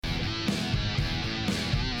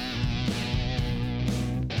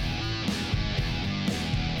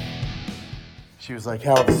She was like,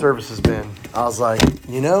 how have the services been? I was like,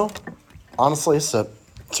 honestly, it's a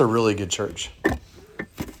really good church. I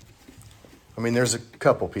mean, there's a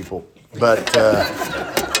couple people, but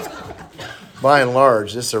by and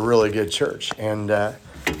large, this is a really good church. And I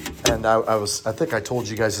think I told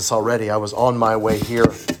you guys this already. I was on my way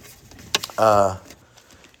here,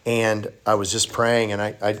 and I was just praying, and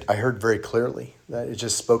I heard very clearly that it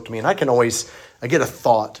just spoke to me. And I get a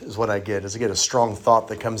thought is what I get, is I get a strong thought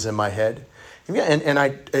that comes in my head. And I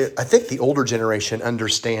think the older generation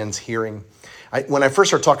understands hearing. When I first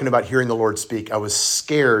started talking about hearing the Lord speak, I was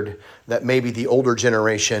scared that maybe the older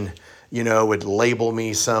generation, would label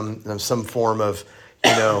me some form of,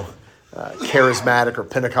 charismatic or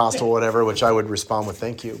Pentecostal or whatever, which I would respond with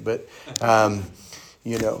thank you. But,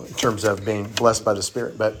 in terms of being blessed by the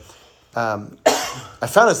Spirit. But I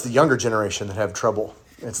found it's the younger generation that have trouble.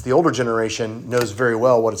 It's the older generation knows very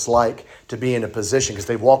well what it's like to be in a position, because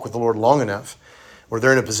they've walked with the Lord long enough, where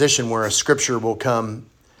they're in a position where a scripture will come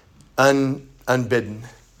unbidden.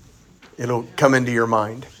 It'll come into your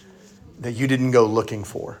mind that you didn't go looking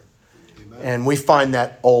for. Amen. And we find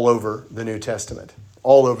that all over the New Testament.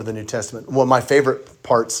 All over the New Testament. One of my favorite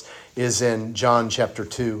parts is in John chapter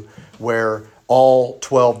 2, where all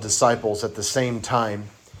 12 disciples at the same time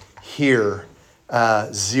hear,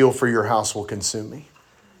 zeal for your house will consume me.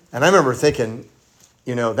 And I remember thinking,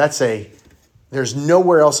 there's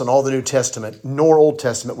nowhere else in all the New Testament, nor Old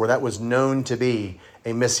Testament, where that was known to be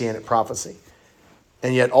a messianic prophecy.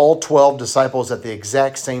 And yet all 12 disciples at the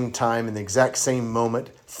exact same time, in the exact same moment,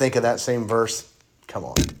 think of that same verse. Come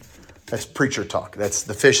on. That's preacher talk. That's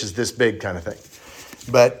the fish is this big kind of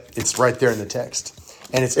thing. But it's right there in the text.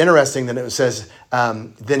 And it's interesting that it says,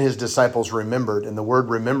 then his disciples remembered. And the word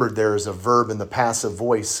remembered there is a verb in the passive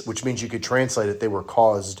voice, which means you could translate it, they were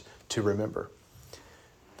caused to remember.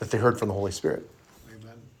 That they heard from the Holy Spirit.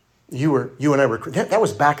 Amen. You and I were, that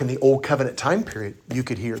was back in the Old Covenant time period. You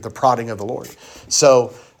could hear the prodding of the Lord.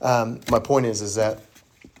 So my point is that,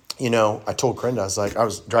 I told Krenda, I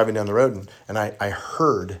was driving down the road and I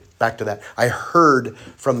heard, back to that, I heard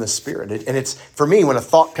from the Spirit. And it's, for me, when a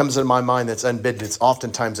thought comes into my mind that's unbidden, it's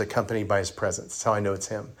oftentimes accompanied by his presence. That's how I know it's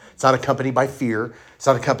him. It's not accompanied by fear. It's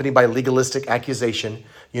not accompanied by legalistic accusation,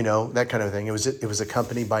 that kind of thing. It was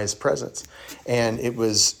accompanied by his presence. And it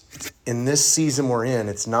was, in this season we're in,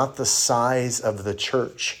 it's not the size of the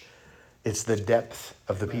church. It's the depth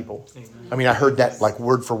of the people. Amen. I mean, I heard that like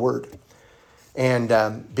word for word. And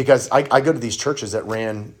because I go to these churches that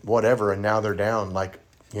ran whatever, and now they're down like,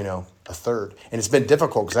 a third. And it's been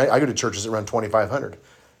difficult because I go to churches that run 2,500.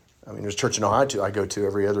 I mean, there's a church in Ohio I go to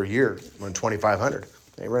every other year, run 2,500.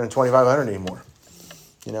 They run 2,500 anymore.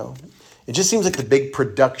 It just seems like the big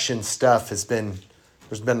production stuff there's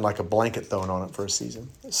been like a blanket thrown on it for a season.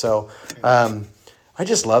 So I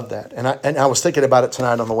just love that. And I was thinking about it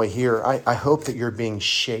tonight on the way here. I hope that you're being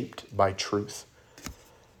shaped by truth.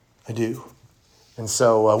 I do. And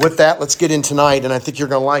so with that, let's get in tonight, and I think you're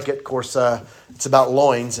going to like it. Of course, it's about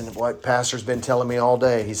loins, and what Pastor's been telling me all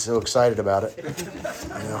day. He's so excited about it.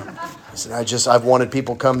 I said, I've wanted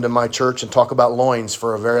people come to my church and talk about loins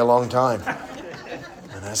for a very long time.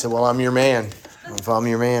 And I said, well, I'm your man. I'm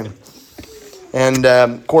your man. And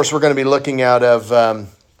of course, we're going to be looking out of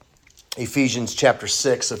Ephesians chapter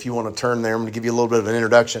 6. So if you want to turn there, I'm going to give you a little bit of an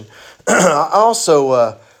introduction. I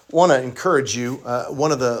also want to encourage you.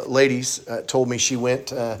 One of the ladies told me she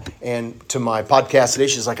went and to my podcast today.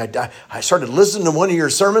 She's like, I started listening to one of your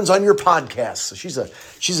sermons on your podcast. So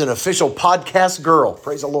she's an official podcast girl.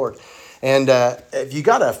 Praise the Lord. And if you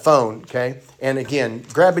got a phone, okay, and again,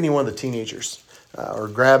 grab any one of the teenagers or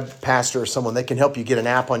grab Pastor or someone. They can help you get an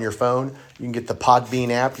app on your phone. You can get the Podbean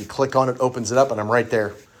app. You click on it, opens it up, and I'm right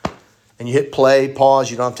there. And you hit play,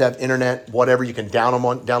 pause. You don't have to have internet, whatever. You can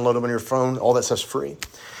download them on your phone. All that stuff's free.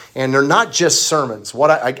 And they're not just sermons.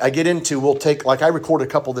 What I get into, we'll take, like I record a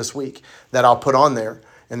couple this week that I'll put on there,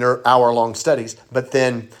 and they're hour-long studies. But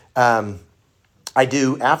then I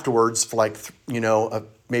do afterwards for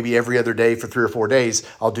maybe every other day for 3 or 4 days,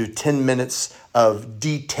 I'll do 10 minutes of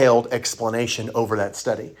detailed explanation over that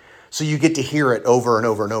study. So you get to hear it over and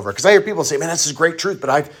over and over. Because I hear people say, man, this is great truth,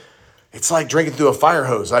 but it's like drinking through a fire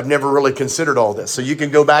hose. I've never really considered all this. So you can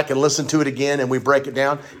go back and listen to it again, and we break it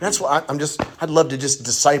down. And that's what I'd love to just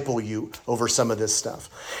disciple you over some of this stuff.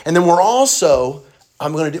 And then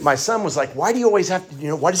my son was like, why do you always have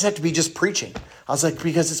to, why does it have to be just preaching? I was like,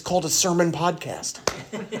 because it's called a sermon podcast.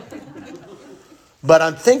 But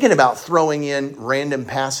I'm thinking about throwing in random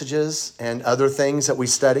passages and other things that we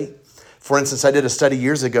study. For instance, I did a study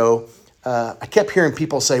years ago. I kept hearing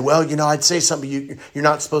people say, well, I'd say something, you're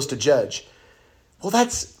not supposed to judge. Well,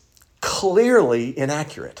 that's clearly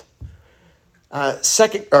inaccurate. 1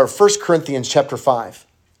 Corinthians chapter 5.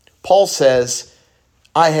 Paul says,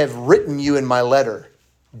 I have written you in my letter,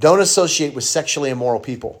 don't associate with sexually immoral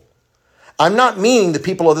people. I'm not meaning the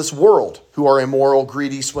people of this world who are immoral,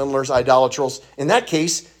 greedy, swindlers, idolaters. In that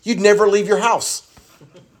case, you'd never leave your house.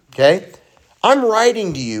 Okay? I'm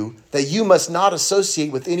writing to you that you must not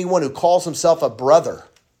associate with anyone who calls himself a brother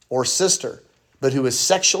or sister, but who is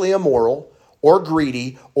sexually immoral or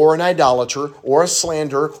greedy or an idolater or a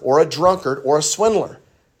slanderer or a drunkard or a swindler.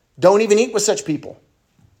 Don't even eat with such people.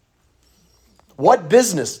 What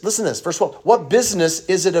business, listen to this, verse 12, what business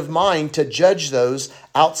is it of mine to judge those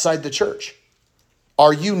outside the church?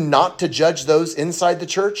 Are you not to judge those inside the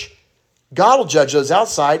church? God will judge those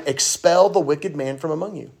outside. Expel the wicked man from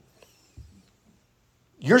among you.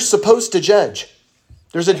 You're supposed to judge.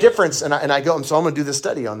 There's a difference, so I'm going to do this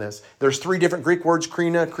study on this. There's 3 different Greek words,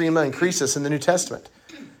 krina, krima, and krisis in the New Testament.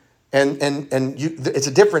 It's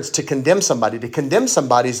a difference to condemn somebody. To condemn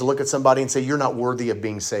somebody is to look at somebody and say, you're not worthy of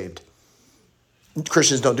being saved.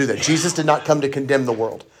 Christians don't do that. Jesus did not come to condemn the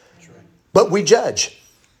world. But we judge.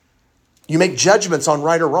 You make judgments on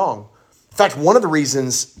right or wrong. In fact, one of the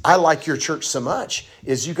reasons I like your church so much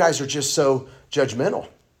is you guys are just so judgmental.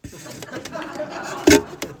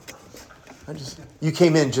 You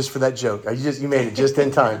came in just for that joke. You made it just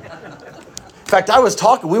in time. In fact,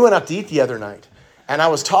 we went out to eat the other night, and I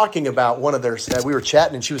was talking about one of their, we were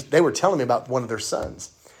chatting, and they were telling me about one of their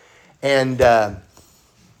sons. And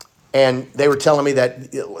they were telling me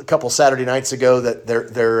that a couple Saturday nights ago that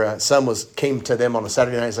their son came to them on a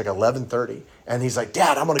Saturday night. It's like 11:30. And he's like,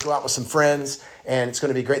 Dad, I'm going to go out with some friends, and it's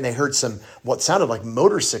going to be great. And they heard what sounded like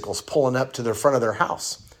motorcycles pulling up to the front of their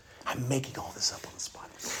house. I'm making all this up on the spot.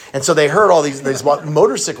 And so they heard all these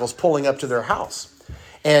motorcycles pulling up to their house.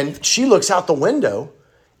 And she looks out the window,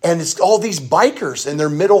 and it's all these bikers in their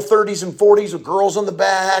middle 30s and 40s with girls on the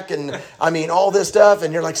back and, all this stuff.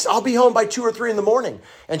 And you're like, I'll be home by 2 or 3 in the morning.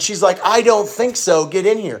 And she's like, I don't think so. Get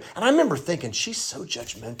in here. And I remember thinking, she's so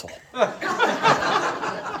judgmental.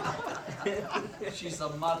 She's a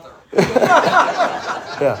mother.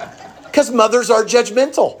 Yeah. Because mothers are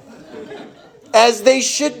judgmental. As they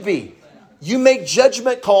should be. You make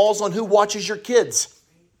judgment calls on who watches your kids.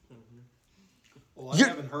 Well, I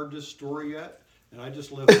haven't heard this story yet, and I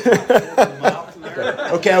just live a mile from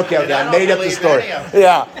there. Okay. I made up the story.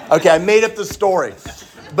 Yeah. Okay, I made up the story.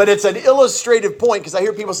 But it's an illustrative point because I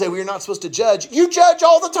hear people say, well, you're not supposed to judge. You judge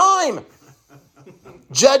all the time.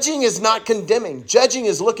 Judging is not condemning. Judging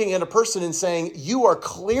is looking at a person and saying, you are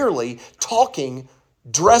clearly talking,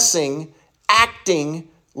 dressing, acting,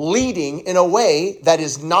 leading in a way that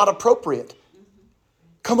is not appropriate.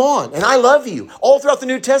 Come on. And I love you. All throughout the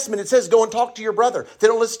New Testament, it says, go and talk to your brother. If they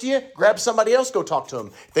don't listen to you, grab somebody else, go talk to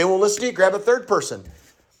them. If they won't listen to you, grab a third person.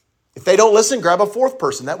 If they don't listen, grab a fourth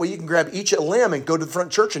person. That way you can grab each a limb and go to the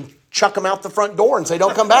front church and chuck them out the front door and say,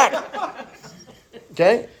 don't come back.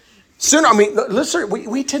 Okay? Listen,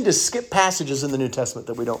 we tend to skip passages in the New Testament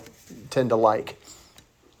that we don't tend to like.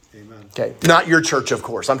 Amen. Okay, not your church, of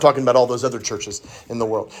course. I'm talking about all those other churches in the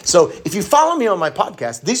world. So if you follow me on my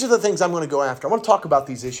podcast, these are the things I'm going to go after. I want to talk about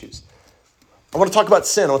these issues. I want to talk about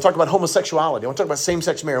sin. I want to talk about homosexuality. I want to talk about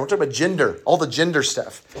same-sex marriage. I want to talk about gender, all the gender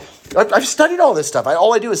stuff. I've studied all this stuff.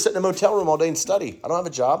 All I do is sit in a motel room all day and study. I don't have a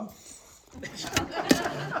job.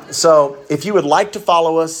 So if you would like to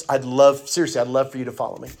follow us, I'd love for you to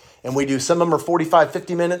follow me. And we do, some of them are 45,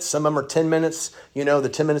 50 minutes. Some of them are 10 minutes. The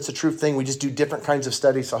 10 minutes of truth thing. We just do different kinds of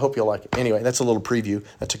studies. So I hope you'll like it. Anyway, that's a little preview.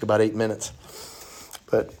 That took about 8 minutes.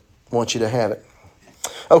 But I want you to have it.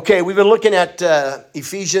 Okay, we've been looking at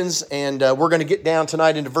Ephesians, and we're going to get down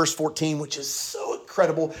tonight into verse 14, which is so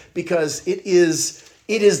incredible because it is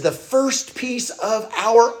the first piece of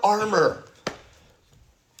our armor.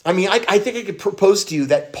 I think I could propose to you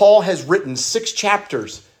that Paul has written 6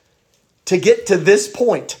 chapters to get to this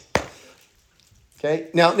point. Okay?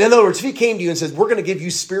 Now, in other words, if he came to you and says, we're going to give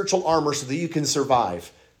you spiritual armor so that you can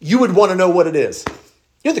survive, you would want to know what it is.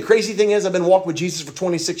 The crazy thing is, I've been walking with Jesus for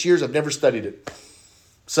 26 years. I've never studied it.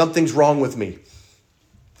 Something's wrong with me.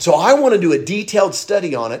 So I want to do a detailed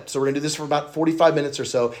study on it. So we're going to do this for about 45 minutes or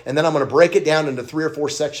so. And then I'm going to break it down into 3 or 4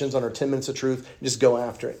 sections on our 10 minutes of truth and just go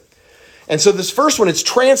after it. And so this first one, it's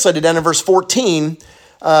translated down in verse 14.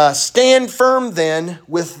 Stand firm then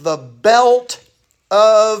with the belt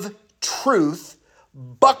of truth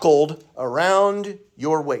buckled around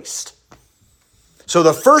your waist. So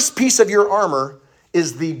the first piece of your armor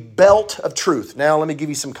is the belt of truth. Now let me give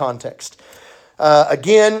you some context.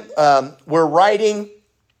 We're writing,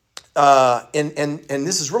 and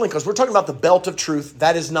this is really because we're talking about the belt of truth.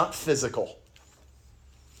 That is not physical.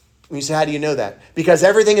 You say, how do you know that? Because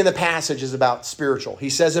everything in the passage is about spiritual. He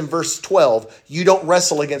says in verse 12, you don't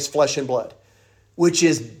wrestle against flesh and blood, which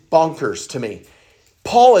is bonkers to me.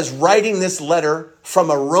 Paul is writing this letter from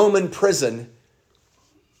a Roman prison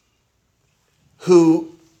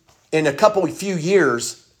who in a few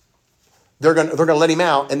years, they're going to let him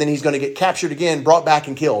out, and then he's going to get captured again, brought back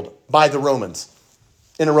and killed by the Romans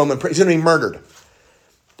in a Roman prison. He's going to be murdered.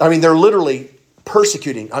 I mean, they're literally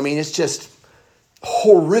persecuting. I mean, it's just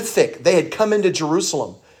horrific. They had come into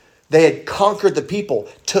Jerusalem. They had conquered the people,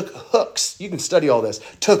 took hooks. You can study all this.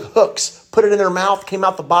 Took hooks, put it in their mouth, came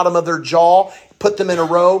out the bottom of their jaw, put them in a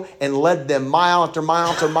row, and led them mile after mile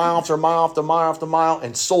after mile after mile after mile after mile,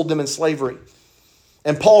 and sold them in slavery.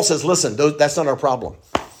 And Paul says, listen, that's not our problem.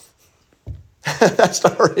 That's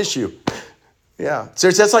not our issue. Yeah. So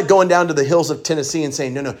that's like going down to the hills of Tennessee and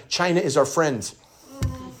saying, no, China is our friends.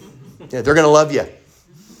 Yeah, they're going to love you.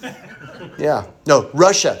 Yeah. No,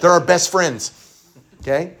 Russia, they're our best friends.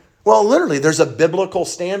 Okay. Well, literally, there's a biblical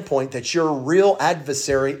standpoint that your real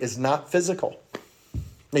adversary is not physical.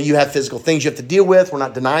 Now, you have physical things you have to deal with. We're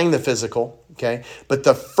not denying the physical. Okay. But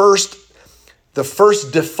the first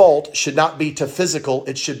default should not be to physical.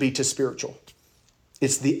 It should be to spiritual.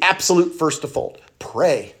 It's the absolute first default.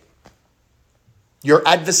 Pray. Your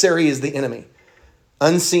adversary is the enemy.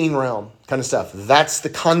 Unseen realm kind of stuff. That's the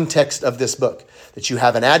context of this book, that you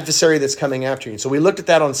have an adversary that's coming after you. So we looked at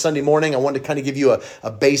that on Sunday morning. I wanted to kind of give you a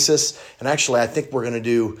basis. And actually, I think we're going to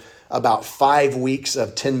do about 5 weeks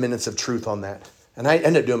of 10 minutes of truth on that. And I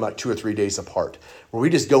end up doing about 2 or 3 days apart, where we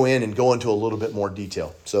just go in and go into a little bit more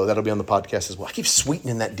detail. So that'll be on the podcast as well. I keep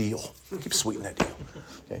sweetening that deal. Okay?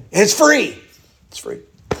 And it's free. It's free.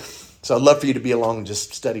 So I'd love for you to be along and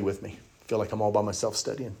just study with me. I feel like I'm all by myself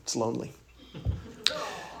studying. It's lonely.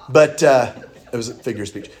 But it was a figure of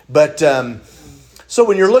speech. But so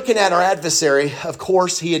when you're looking at our adversary, of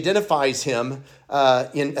course, he identifies him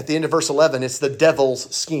at the end of verse 11. It's the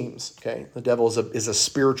devil's schemes. Okay, the devil is a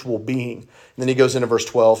spiritual being. And then he goes into verse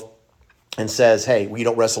 12 and says, hey, we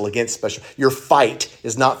don't wrestle against special. Your fight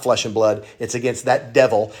is not flesh and blood. It's against that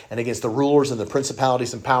devil and against the rulers and the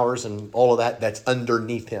principalities and powers and all of that's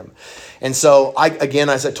underneath him. And so again,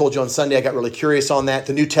 as I told you on Sunday, I got really curious on that.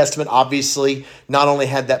 The New Testament obviously not only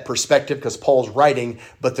had that perspective because Paul's writing,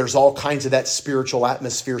 but there's all kinds of that spiritual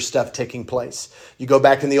atmosphere stuff taking place. You go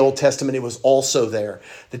back in the Old Testament, it was also there.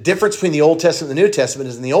 The difference between the Old Testament and the New Testament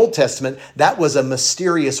is in the Old Testament, that was a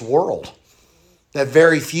mysterious world that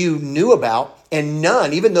very few knew about, and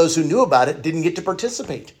none, even those who knew about it, didn't get to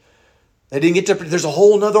participate. There's a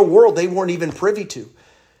whole other world they weren't even privy to.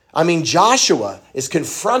 I mean, Joshua is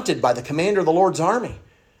confronted by the commander of the Lord's army.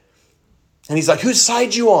 And he's like, whose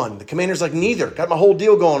side you on? The commander's like, neither. Got my whole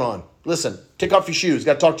deal going on. Listen, take off your shoes.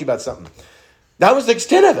 Got to talk to you about something. That was the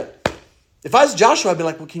extent of it. If I was Joshua, I'd be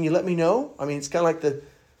like, well, can you let me know? I mean, it's kind of like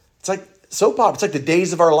it's like soap opera. It's like the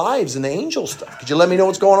days of our lives and the angel stuff. Could you let me know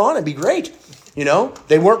what's going on? It'd be great. You know,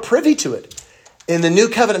 they weren't privy to it. In the New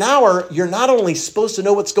Covenant hour, you're not only supposed to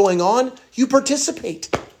know what's going on, you participate.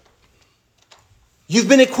 You've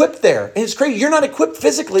been equipped there. And it's crazy. You're not equipped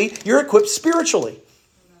physically. You're equipped spiritually.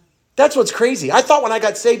 That's what's crazy. I thought when I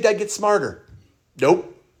got saved, I'd get smarter.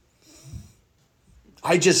 Nope.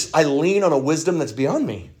 I lean on a wisdom that's beyond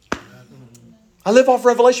me. I live off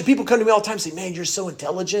revelation. People come to me all the time and say, man, you're so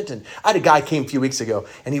intelligent. And I had a guy came a few weeks ago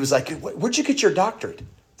and he was like, where'd you get your doctorate?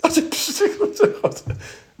 I was like,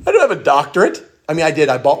 I don't have a doctorate. I mean, I did.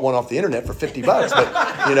 I bought one off the internet for $50,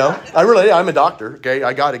 but you know, I'm a doctor. Okay.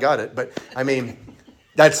 I got it. But I mean,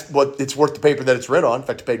 that's what it's worth, the paper that it's read on. In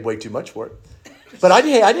fact, I paid way too much for it. But I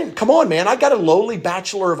didn't, come on, man. I got a lowly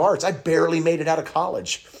Bachelor of Arts. I barely made it out of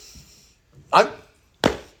college.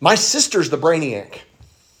 My sister's the brainiac.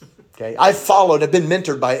 Okay. I've been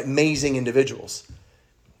mentored by amazing individuals.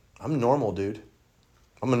 I'm normal, dude.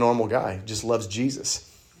 I'm a normal guy who just loves Jesus.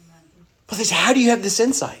 But they say, how do you have this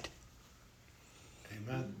insight?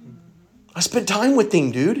 Amen. I spent time with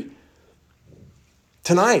him, dude.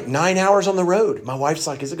 Tonight, 9 hours on the road. My wife's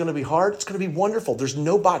like, is it going to be hard? It's going to be wonderful. There's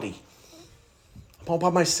nobody. I'm all by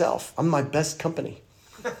myself. I'm my best company.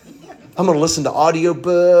 I'm going to listen to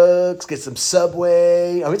audiobooks, get some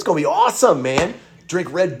Subway. I mean, it's going to be awesome, man.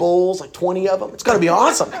 Drink Red Bulls, like 20 of them. It's going to be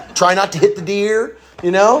awesome. Try not to hit the deer,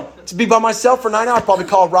 you know. To be by myself for 9 hours. Probably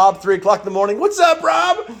call Rob 3 o'clock in the morning. What's up,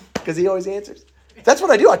 Rob? Because he always answers. That's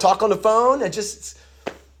what I do. I talk on the phone and just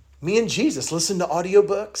me and Jesus. Listen to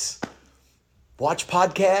audiobooks. Watch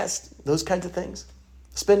podcasts. Those kinds of things.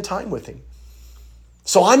 Spend time with him.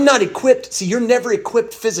 So I'm not equipped. See, you're never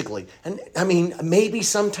equipped physically. And I mean, maybe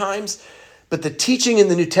sometimes. But the teaching in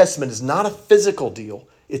the New Testament is not a physical deal.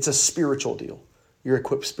 It's a spiritual deal. You're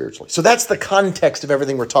equipped spiritually. So that's the context of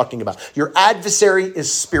everything we're talking about. Your adversary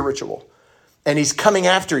is spiritual. And he's coming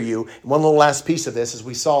after you. One little last piece of this is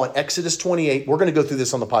we saw in Exodus 28. We're going to go through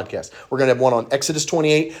this on the podcast. We're going to have one on Exodus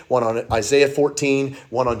 28, one on Isaiah 14,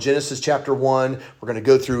 one on Genesis chapter 1. We're going to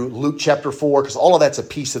go through Luke chapter 4 because all of that's a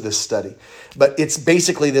piece of this study. But it's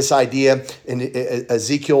basically this idea in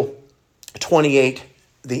Ezekiel 28.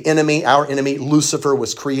 The enemy, our enemy, Lucifer,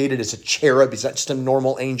 was created as a cherub. He's not just a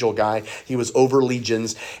normal angel guy. He was over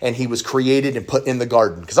legions, and he was created and put in the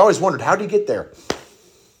garden. Because I always wondered, how did he get there?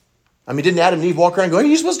 I mean, didn't Adam and Eve walk around going, are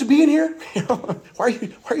you supposed to be in here? Why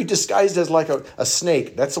are you disguised as like a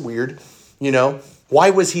snake? That's weird. Why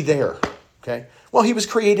was he there? Okay. Well, he was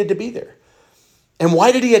created to be there. And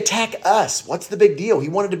why did he attack us? What's the big deal? He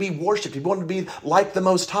wanted to be worshiped. He wanted to be like the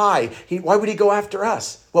Most High. Why would he go after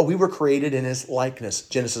us? Well, we were created in his likeness,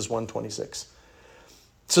 Genesis 1:26.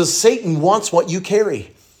 So Satan wants what you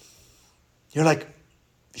carry. You're like,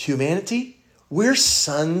 humanity? We're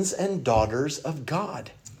sons and daughters of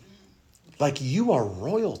God. Like you are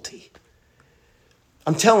royalty.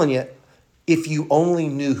 I'm telling you, if you only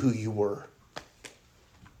knew who you were,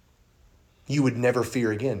 you would never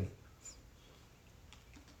fear again.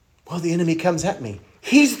 Well, the enemy comes at me.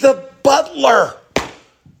 He's the butler.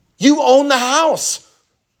 You own the house.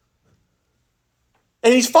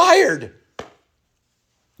 And he's fired.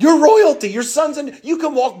 You're royalty. Your sons and you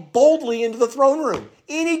can walk boldly into the throne room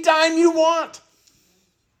anytime you want.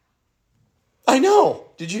 I know.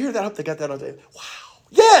 Did you hear that? I hope they got that on tape. Wow.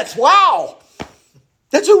 Yes, wow.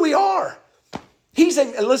 That's who we are. He's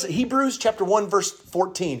saying, listen, Hebrews chapter 1, verse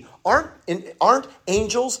 14. Aren't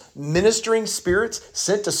angels ministering spirits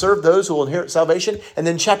sent to serve those who will inherit salvation? And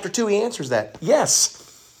then chapter 2, he answers that. Yes.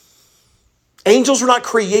 Angels were not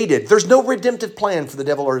created. There's no redemptive plan for the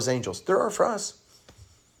devil or his angels. There are for us.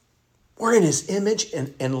 We're in his image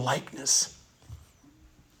and likeness.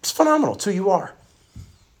 It's phenomenal. It's who you are.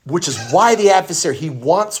 Which is why the adversary, he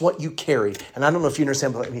wants what you carry. And I don't know if you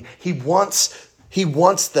understand what I mean. He wants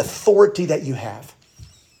the authority that you have.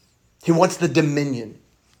 He wants the dominion.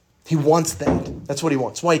 He wants that. That's what he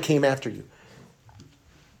wants. That's why he came after you.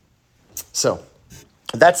 So,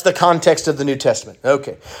 that's the context of the New Testament.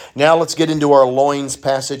 Okay, now let's get into our loins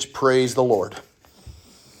passage. Praise the Lord.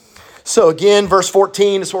 So again, verse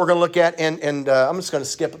 14 is what we're going to look at. And I'm just going to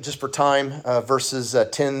skip just for time, verses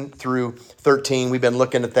 10 through 13. We've been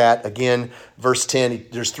looking at that. Again, verse 10,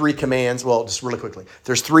 there's 3 commands. Well, just really quickly.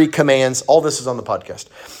 There's 3 commands. All this is on the podcast,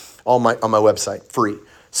 on my website, free.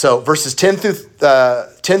 So verses 10 through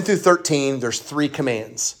 13, there's 3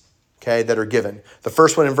 commands, okay, that are given. The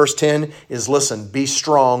first one in verse 10 is, listen, be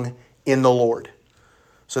strong in the Lord.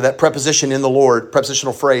 So that preposition in the Lord,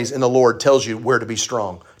 prepositional phrase in the Lord tells you where to be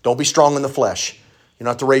strong. Don't be strong in the flesh. You don't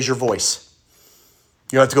have to raise your voice.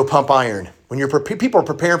 You don't have to go pump iron. When people are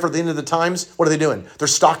preparing for the end of the times, what are they doing? They're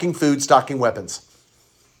stocking food, stocking weapons.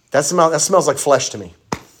 That smells like flesh to me.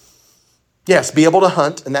 Yes, be able to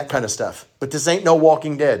hunt and that kind of stuff. But this ain't no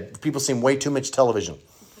Walking Dead. People seem way too much television.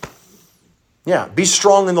 Yeah, be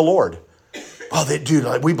strong in the Lord. Well,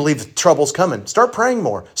 dude, we believe the trouble's coming. Start praying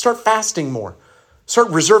more. Start fasting more. Start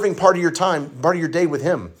reserving part of your time, part of your day with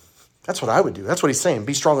him. That's what I would do. That's what he's saying.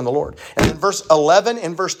 Be strong in the Lord. And in verse 11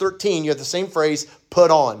 and verse 13, you have the same phrase, put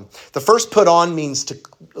on. The first put on means to,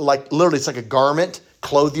 like, literally, it's like a garment,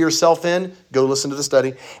 clothe yourself in. Go listen to the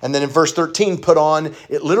study. And then in verse 13, put on,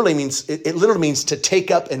 it literally means to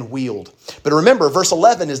take up and wield. But remember, verse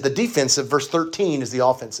 11 is the defensive. Verse 13 is the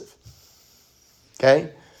offensive.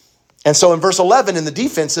 Okay? And so in verse 11, in the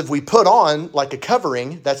defensive, we put on like a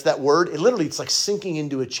covering. That's that word. It's like sinking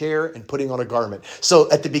into a chair and putting on a garment.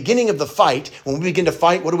 So at the beginning of the fight, when we begin to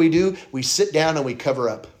fight, what do? We sit down and we cover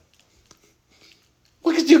up.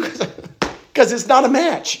 Because it's not a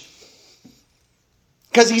match.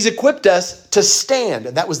 Because he's equipped us to stand.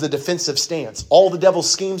 And that was the defensive stance. All the devil's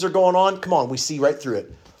schemes are going on. Come on, we see right through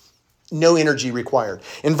it. No energy required.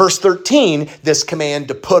 In verse 13, this command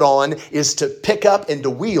to put on is to pick up and to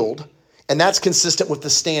wield. And that's consistent with the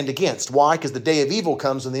stand against. Why? Because the day of evil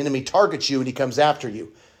comes when the enemy targets you and he comes after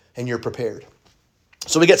you and you're prepared.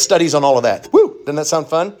 So we get studies on all of that. Woo! Doesn't that sound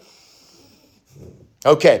fun?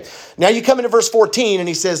 Okay. Now you come into verse 14 and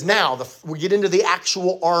he says, we get into the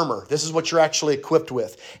actual armor. This is what you're actually equipped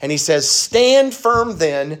with. And he says, stand firm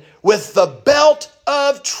then with the belt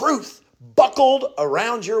of truth buckled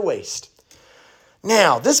around your waist.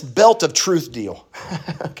 Now, this belt of truth deal.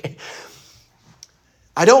 Okay.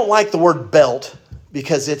 I don't like the word belt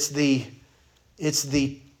because it's the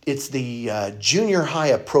junior high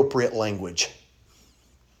appropriate language.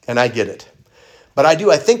 And I get it. But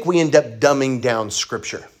I think we end up dumbing down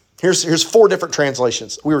Scripture. Here's 4 different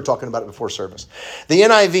translations. We were talking about it before service. The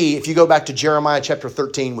NIV, if you go back to Jeremiah chapter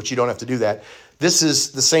 13, which you don't have to do that, this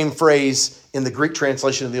is the same phrase in the Greek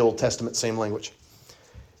translation of the Old Testament, same language.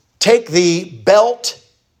 Take the belt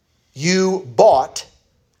you bought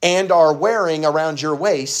and are wearing around your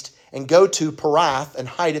waist and go to Parath and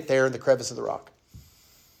hide it there in the crevice of the rock.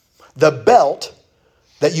 The belt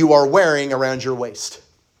that you are wearing around your waist.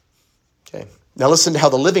 Okay. Now listen to how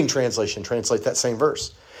the Living Translation translates that same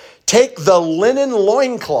verse. Take the linen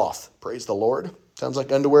loincloth. Praise the Lord. Sounds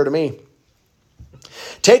like underwear to me.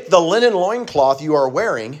 Take the linen loincloth you are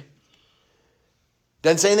wearing.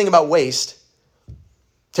 Doesn't say anything about waist.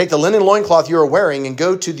 Take the linen loincloth you are wearing and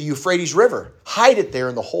go to the Euphrates River. Hide it there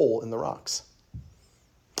in the hole in the rocks.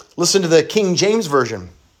 Listen to the King James Version.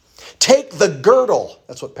 Take the girdle.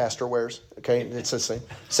 That's what pastor wears. Okay, it's the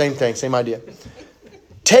same thing, same idea.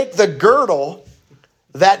 Take the girdle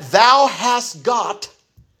that thou hast got,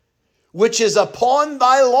 which is upon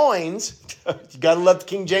thy loins. You got to love the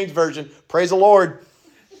King James Version. Praise the Lord.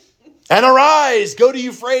 And arise, go to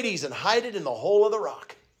Euphrates and hide it in the hole of the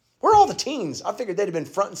rock. Where are all the teens? I figured they'd have been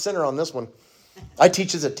front and center on this one. I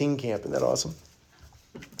teach this at teen camp. Isn't that awesome?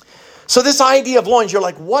 So this idea of loins, you're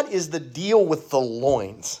like, what is the deal with the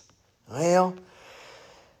loins? Well,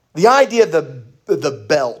 the idea of the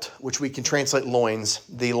belt, which we can translate loins,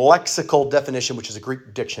 the lexical definition, which is a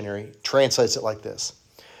Greek dictionary, translates it like this.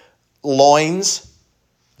 Loins,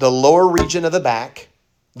 the lower region of the back,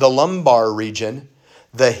 the lumbar region,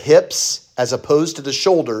 the hips as opposed to the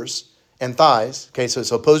shoulders and thighs. Okay, so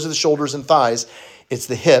it's opposed to the shoulders and thighs. It's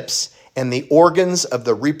the hips and the organs of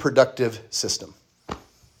the reproductive system.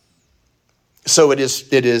 So it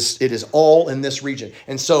is all in this region.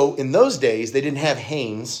 And so in those days, they didn't have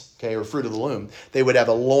Hanes, okay, or fruit of the loom. They would have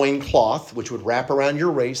a loin cloth, which would wrap around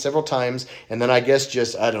your waist several times. And then I guess go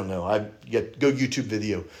YouTube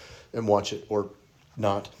video and watch it or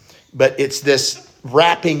not. But it's this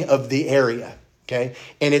wrapping of the area, okay?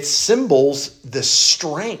 And it symbols the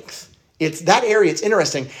strength. It's that area, it's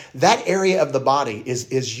interesting. That area of the body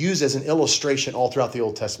is used as an illustration all throughout the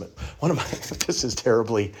Old Testament. This is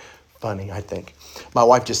terribly funny, I think. My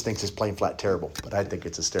wife just thinks it's plain flat terrible, but I think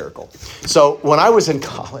it's hysterical. So when I was in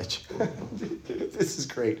college, this is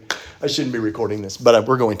great. I shouldn't be recording this, but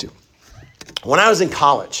we're going to. When I was in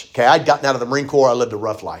college, okay, I'd gotten out of the Marine Corps. I lived a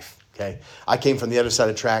rough life, okay. I came from the other side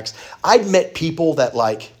of the tracks. I'd met people that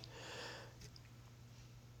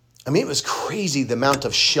it was crazy the amount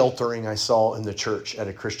of sheltering I saw in the church at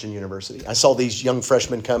a Christian university. I saw these young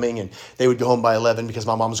freshmen coming and they would go home by 11 because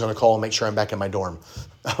my mom was going to call and make sure I'm back in my dorm.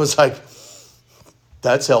 I was like,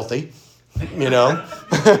 that's healthy,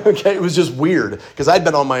 Okay, it was just weird because I'd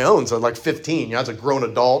been on my own. So I was like 15. I was a grown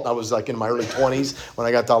adult. I was like in my early 20s when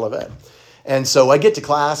I got to Olivet. And so I get to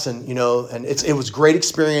class and it was a great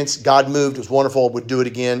experience. God moved. It was wonderful. Would do it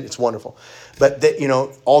again. It's wonderful. But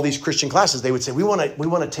all these Christian classes, they would say, we want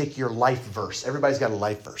to take your life verse. Everybody's got a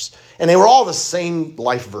life verse. And they were all the same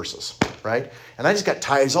life verses, right? And I just got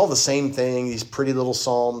tired. It's all the same thing, these pretty little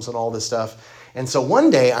Psalms and all this stuff. And so one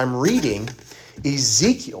day I'm reading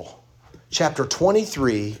Ezekiel chapter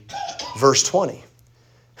 23, verse 20.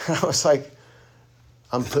 And I was like,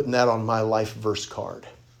 I'm putting that on my life verse card.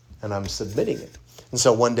 And I'm submitting it. And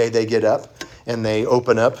so one day they get up and they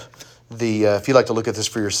open up if you'd like to look at this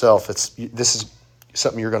for yourself, this is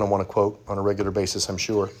something you're going to want to quote on a regular basis, I'm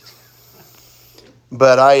sure.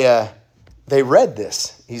 But they read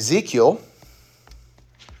this, Ezekiel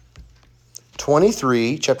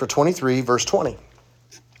 23, chapter 23, verse 20.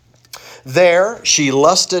 There she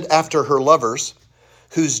lusted after her lovers,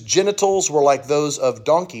 whose genitals were like those of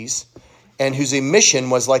donkeys, and whose emission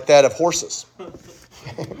was like that of horses.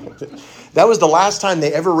 That was the last time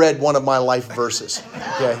they ever read one of my life verses.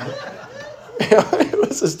 Okay. It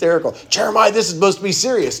was hysterical. Jeremiah, this is supposed to be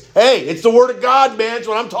serious. Hey, it's the word of God, man. It's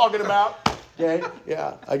what I'm talking about. Okay.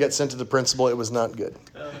 Yeah. I got sent to the principal. It was not good.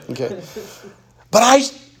 Okay. But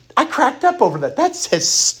I cracked up over that. That's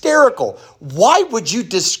hysterical. Why would you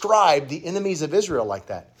describe the enemies of Israel like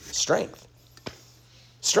that? Strength.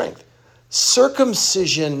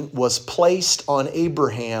 Circumcision was placed on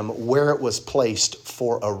Abraham where it was placed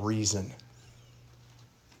for a reason.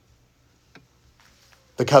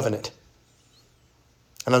 The covenant.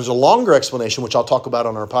 And there's a longer explanation, which I'll talk about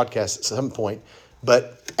on our podcast at some point.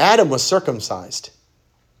 But Abraham was circumcised.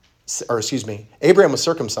 Sarah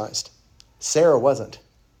wasn't.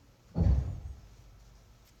 And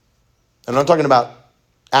I'm talking about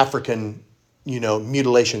African,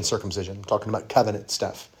 mutilation circumcision. I'm talking about covenant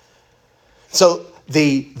stuff. So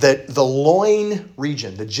the loin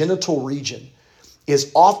region, the genital region,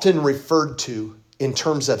 is often referred to in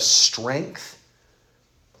terms of strength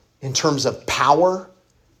in terms of power,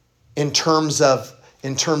 in terms of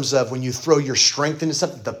when you throw your strength into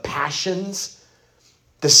something, the passions,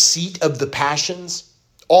 the seat of the passions,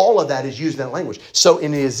 all of that is used in that language. So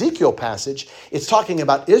in the Ezekiel passage, it's talking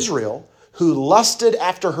about Israel who lusted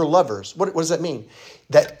after her lovers. What does that mean?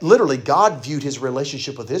 That literally God viewed his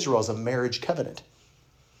relationship with Israel as a marriage covenant.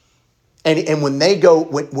 And when they go,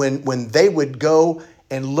 when they would go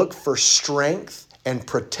and look for strength and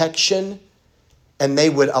protection, and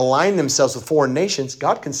they would align themselves with foreign nations,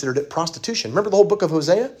 God considered it prostitution. Remember the whole book of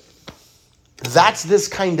Hosea? That's this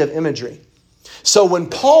kind of imagery. So when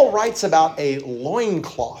Paul writes about a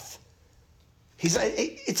loincloth,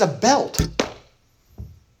 it's a belt.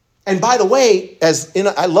 And by the way,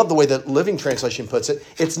 I love the way the Living Translation puts it,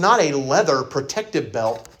 it's not a leather protective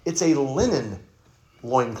belt, it's a linen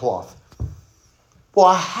loincloth.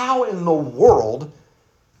 Well, how in the world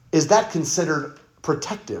is that considered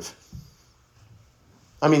protective?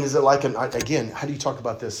 I mean, is it like again, how do you talk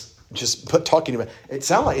about this? Just talking about it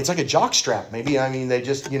sounds like it's like a jock strap. Maybe, I mean, they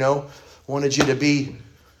just, wanted you to be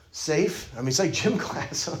safe. I mean, it's like gym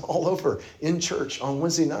class all over in church on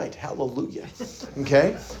Wednesday night. Hallelujah.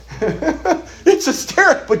 Okay? It's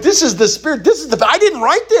hysterical. But this is the spirit. I didn't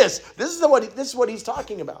write this. This is what he's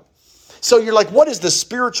talking about. So you're like, what is the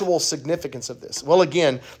spiritual significance of this? Well,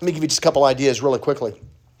 again, let me give you just a couple ideas really quickly.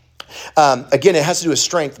 Again, it has to do with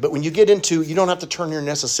strength, but when you get into, you don't have to turn here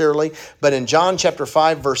necessarily, but in John chapter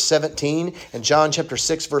 5, verse 17, and John chapter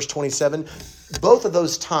 6, verse 27, both of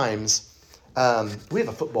those times, we have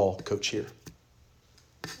a football coach here.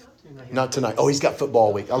 Not tonight. Oh, he's got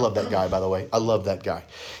football week. I love that guy, by the way. I love that guy.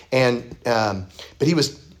 And, but he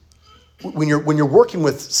was, when you're working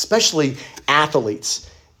with, especially athletes,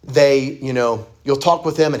 they, you'll talk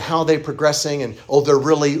with them and how they're progressing and, they're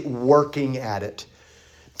really working at it.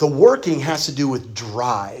 The working has to do with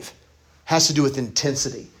drive, has to do with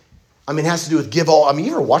intensity. I mean, it has to do with give all. I mean,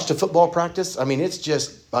 you ever watched a football practice? I mean, it's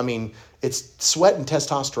sweat and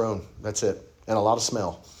testosterone. That's it. And a lot of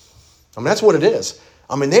smell. I mean, that's what it is.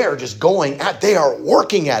 I mean, they are just they are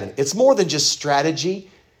working at it. It's more than just strategy.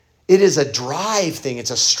 It is a drive thing.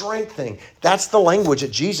 It's a strength thing. That's the language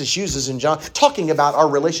that Jesus uses in John, talking about our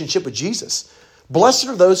relationship with Jesus. Blessed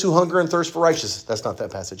are those who hunger and thirst for righteousness. That's not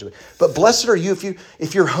that passage. But blessed are you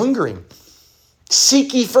if you're hungering.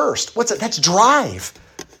 Seek ye first. What's that? That's drive.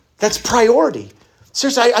 That's priority.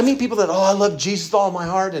 Seriously, I meet people that, I love Jesus with all my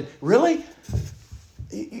heart. And really?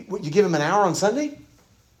 You give him an hour on Sunday?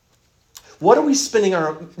 What are we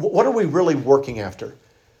really working after?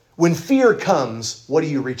 When fear comes, what do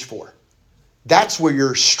you reach for? That's where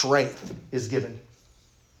your strength is given.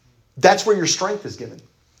 That's where your strength is given.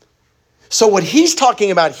 So what he's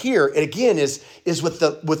talking about here, again, is with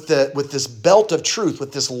this belt of truth,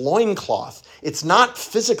 with this loincloth. It's not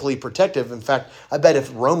physically protective. In fact, I bet if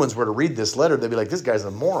Romans were to read this letter, they'd be like, this guy's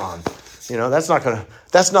a moron. That's not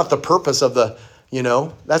the purpose of the,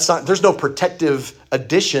 there's no protective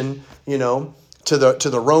addition, to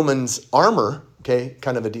the Romans armor, okay,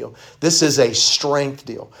 kind of a deal. This is a strength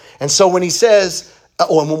deal. And so when he says, and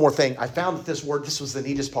one more thing, I found that this was the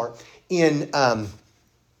neatest part in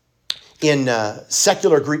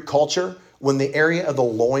secular Greek culture, when the area of the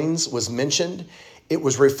loins was mentioned, it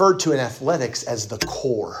was referred to in athletics as the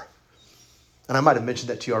core. And I might have mentioned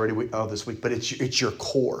that to you already this week, but it's your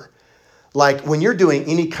core. Like when you're doing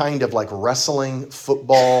any kind of like wrestling,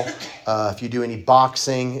 football, if you do any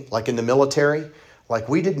boxing, like in the military, like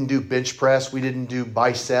we didn't do bench press, we didn't do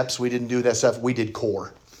biceps, we didn't do that stuff. We did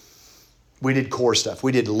core. We did core stuff.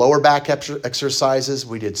 We did lower back exercises.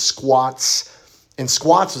 We did squats. And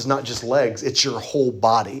squats is not just legs. It's your whole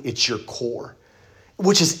body. It's your core.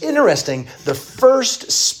 Which is interesting. The first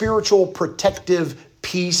spiritual protective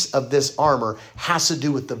piece of this armor has to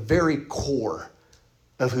do with the very core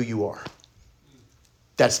of who you are.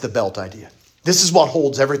 That's the belt idea. This is what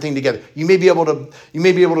holds everything together. You may be able to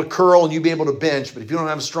curl and you may be able to bench, but if you don't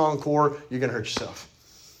have a strong core, you're going to hurt yourself.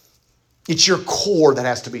 It's your core that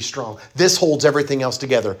has to be strong. This holds everything else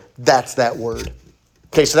together. That's that word.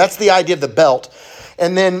 Okay, so that's the idea of the belt.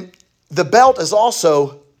 And then the belt is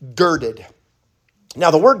also girded.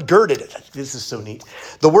 Now the word girded, this is so neat.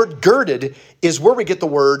 The word girded is where we get the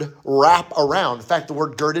word wrap around. In fact, the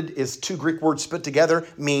word girded is two Greek words put together,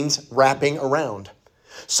 means wrapping around.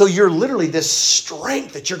 So you're literally this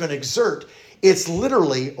strength that you're going to exert. It's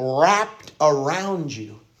literally wrapped around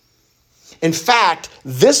you. In fact,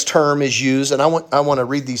 this term is used, and I want to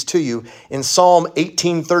read these to you, in Psalm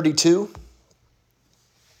 18:32.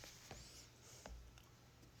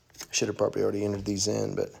 I should have probably already entered these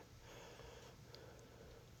in, but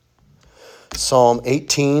Psalm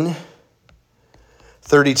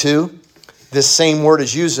 18:32. this same word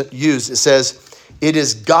is used. It says, it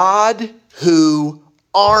is God who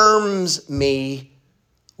arms me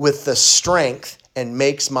with the strength and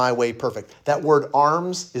makes my way perfect. That word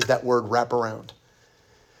arms is that word wrap around.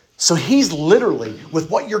 So he's literally,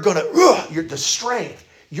 with what you're going to, the strength,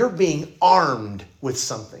 you're being armed with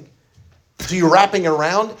something. So you're wrapping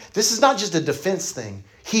around. This is not just a defense thing.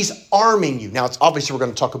 He's arming you. Now, it's obviously we're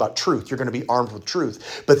going to talk about truth. You're going to be armed with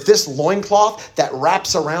truth. But this loincloth that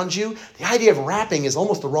wraps around you, the idea of wrapping is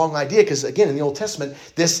almost the wrong idea because, again, in the Old Testament,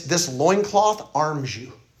 this loincloth arms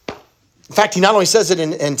you. In fact, he not only says it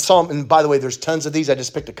in Psalm, and by the way, there's tons of these. I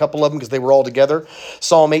just picked a couple of them because they were all together.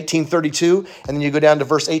 Psalm 18:32, and then you go down to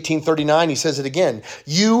verse 18:39. He says it again.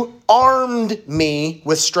 You armed me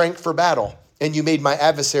with strength for battle, and you made my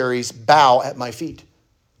adversaries bow at my feet.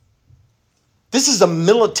 This is a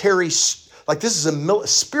military,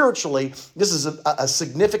 spiritually, this is a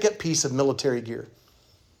significant piece of military gear.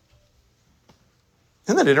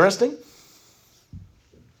 Isn't that interesting?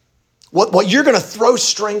 What you're going to throw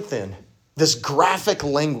strength in, this graphic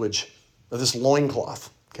language of this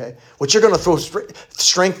loincloth, okay? What you're going to throw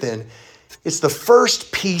strength in, it's the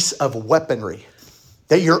first piece of weaponry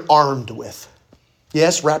that you're armed with.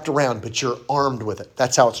 Yes, wrapped around, but you're armed with it.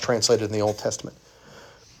 That's how it's translated in the Old Testament.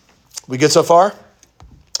 We good so far?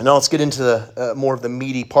 Now let's get into the more of the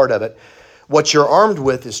meaty part of it. What you're armed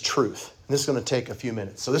with is truth. And this is going to take a few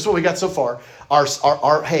minutes. So this is what we got so far. Our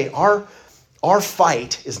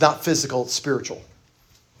fight is not physical, it's spiritual.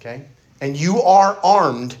 Okay? And you are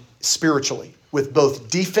armed spiritually with both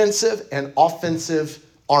defensive and offensive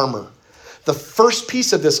armor. The first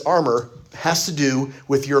piece of this armor has to do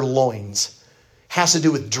with your loins. Has to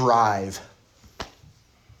do with drive.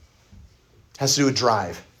 Has to do with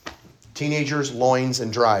drive. Teenagers, loins,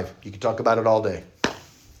 and drive. You can talk about it all day.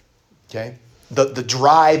 Okay? The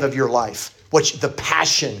drive of your life. The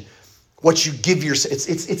passion. What you give yourself.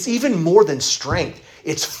 It's even more than strength.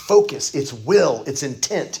 It's focus. It's will. It's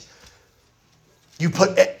intent. You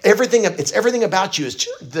put everything up. It's everything about you. Is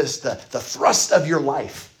the thrust of your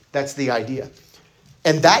life. That's the idea.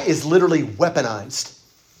 And that is literally weaponized.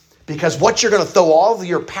 Because what you're going to throw all of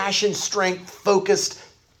your passion, strength, focused,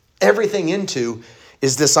 everything into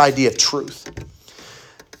is this idea of truth.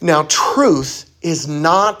 Now, truth is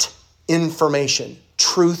not information.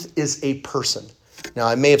 Truth is a person. Now,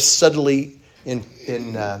 I may have subtly, in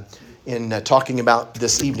talking about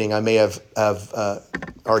this evening, I may have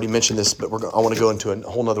already mentioned this, but I want to go into a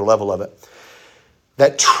whole nother level of it.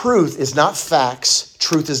 That truth is not facts.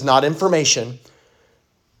 Truth is not information.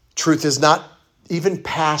 Truth is not even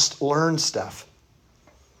past learned stuff.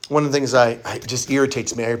 One of the things I just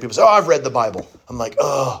irritates me, I hear people say, I've read the Bible. I'm like,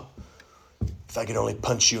 if I could only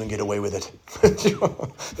punch you and get away with it.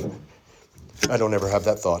 I don't ever have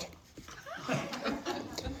that thought.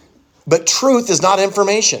 But truth is not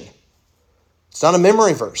information. It's not a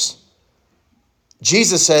memory verse.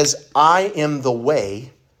 Jesus says, I am the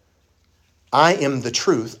way, I am the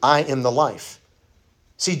truth, I am the life.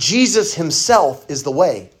 See, Jesus himself is the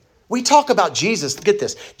way. We talk about Jesus, get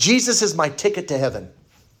this, Jesus is my ticket to heaven.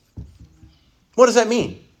 What does that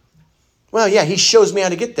mean? Well, yeah, he shows me how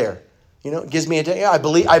to get there. Gives me I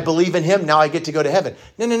believe in him, now I get to go to heaven.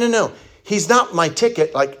 No. He's not my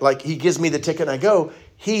ticket, like he gives me the ticket and I go.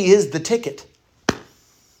 He is the ticket.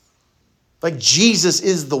 Like Jesus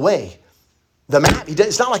is the way. The map,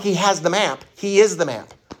 it's not like he has the map. He is the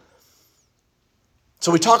map.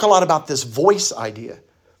 So we talk a lot about this voice idea.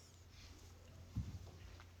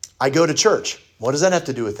 I go to church. What does that have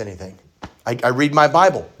to do with anything? I read my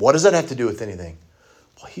Bible. What does that have to do with anything?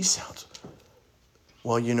 Well, he sounds...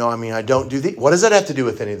 I don't do the... What does that have to do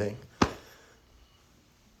with anything?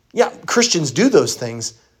 Yeah, Christians do those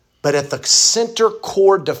things, but at the center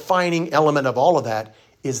core defining element of all of that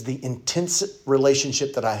is the intense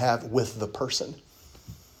relationship that I have with the person.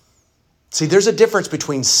 See, there's a difference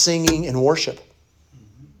between singing and worship.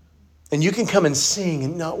 And you can come and sing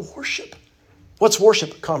and not worship. What's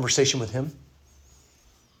worship? Conversation with him.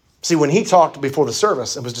 See, when he talked before the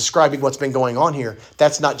service and was describing what's been going on here,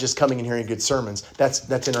 that's not just coming and hearing good sermons.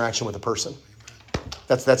 That's interaction with a person.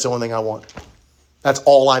 That's the only thing I want. That's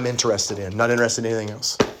all I'm interested in. Not interested in anything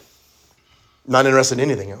else. Not interested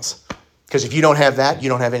in anything else. Because if you don't have that, you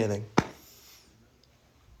don't have anything.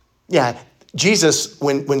 Yeah, Jesus,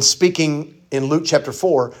 when speaking in Luke chapter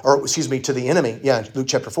 4, to the enemy, Luke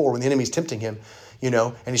chapter 4, when the enemy's tempting him,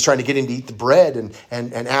 and he's trying to get him to eat the bread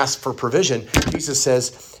and ask for provision, Jesus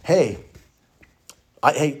says, hey,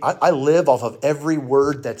 I live off of every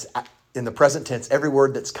word that's in the present tense, every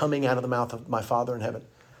word that's coming out of the mouth of my Father in heaven.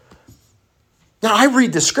 Now, I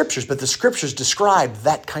read the scriptures, but the scriptures describe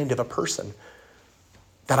that kind of a person.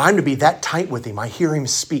 that I'm to be that tight with him. I hear him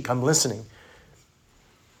speak. I'm listening.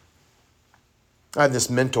 I have this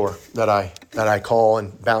mentor that I call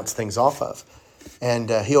and bounce things off of. And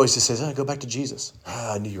he always just says, go back to Jesus.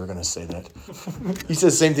 I knew you were going to say that. He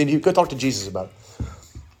says the same thing to you. Go talk to Jesus about it.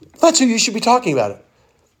 That's who you should be talking about it.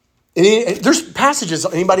 And there's passages,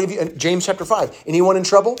 James chapter 5. Anyone in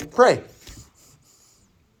trouble? Pray.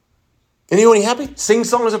 Anyone happy? Sing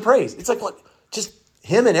songs of praise. It's like, what? Just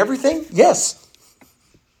him and everything? Yes.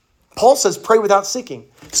 Paul says, pray without seeking.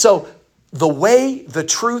 So the way, the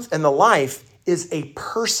truth, and the life is a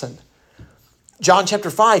person. John chapter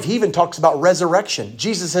 5, he even talks about resurrection.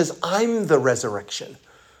 Jesus says, I'm the resurrection.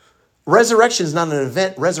 Resurrection is not an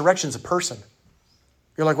event. Resurrection is a person.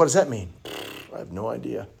 You're like, what does that mean? I have no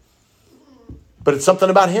idea. But it's something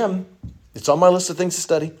about him. It's on my list of things to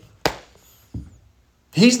study.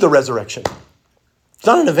 He's the resurrection. It's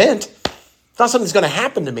not an event. It's not something that's going to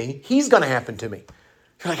happen to me. He's going to happen to me.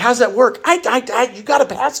 You're like, how's that work? You got a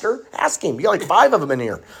pastor. Ask him. You got like 5 of them in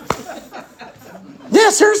here.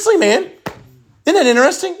 Yeah, seriously, man. Isn't that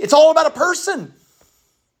interesting? It's all about a person.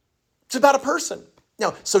 It's about a person.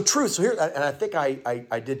 Now, so truth. So here, and I think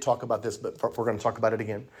I did talk about this, but we're going to talk about it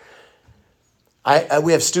again.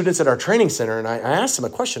 We have students at our training center, and I asked them a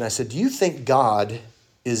question. I said, do you think God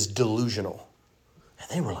is delusional? And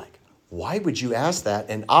they were like, why would you ask that?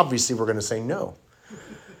 And obviously we're going to say no.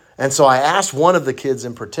 And so I asked one of the kids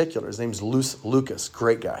in particular. His name's Lucas.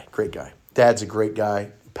 Great guy. Dad's a great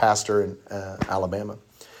guy, pastor in Alabama.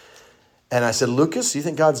 And I said, Lucas, do you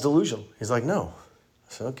think God's delusional? He's like, no.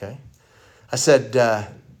 I said, okay. I said,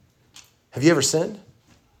 have you ever sinned?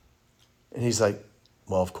 And he's like,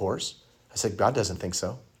 well, of course. I said, God doesn't think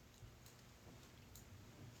so.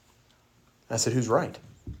 I said, who's right?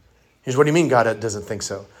 Here's what do you mean God doesn't think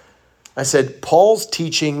so? I said, Paul's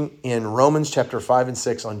teaching in Romans chapter 5 and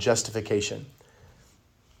 6 on justification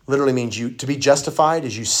literally means to be justified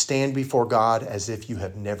is you stand before God as if you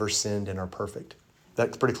have never sinned and are perfect.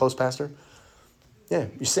 That's pretty close, Pastor? Yeah,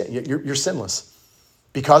 you're sinless.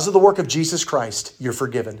 Because of the work of Jesus Christ, you're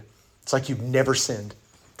forgiven. It's like you've never sinned.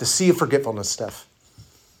 The sea of forgetfulness stuff.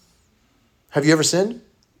 Have you ever sinned?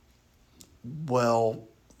 Well,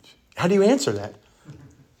 how do you answer that?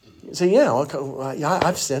 You say, yeah,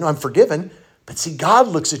 I've sinned. I'm forgiven. But see, God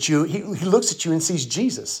looks at you. He looks at you and sees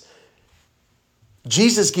Jesus.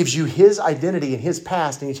 Jesus gives you his identity and his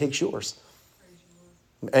past, and he takes yours.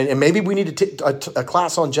 And maybe we need to take a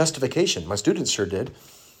class on justification. My students sure did.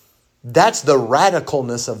 That's the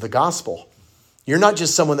radicalness of the gospel. You're not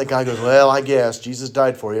just someone that God goes, well, I guess Jesus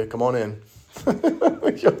died for you. Come on in.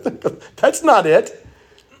 That's not it.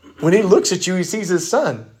 When he looks at you, he sees his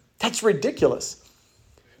son. That's ridiculous.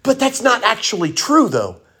 But that's not actually true,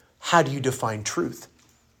 though. How do you define truth?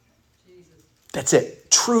 Jesus. That's it.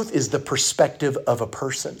 Truth is the perspective of a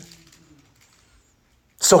person.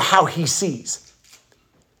 So how he sees.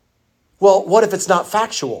 Well, what if it's not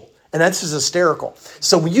factual? And that's just hysterical.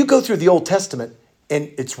 So when you go through the Old Testament,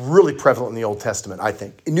 and it's really prevalent in the Old Testament, I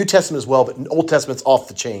think. In New Testament as well, but in Old Testament's off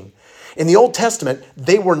the chain. In the Old Testament,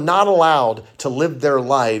 they were not allowed to live their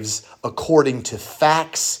lives according to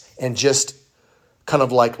facts and just kind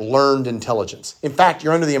of like learned intelligence. In fact,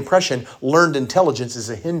 you're under the impression learned intelligence is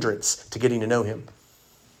a hindrance to getting to know him.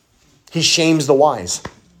 He shames the wise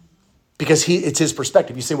because it's his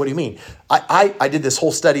perspective. You say, what do you mean? I did this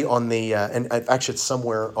whole study on the, and actually it's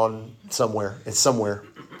somewhere. It's somewhere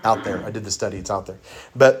out there. I did the study. It's out there.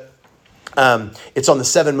 But it's on the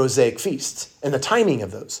 7 Mosaic feasts and the timing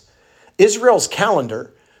of those. Israel's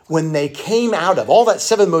calendar, when they came out of, all that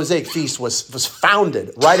 7 Mosaic feast was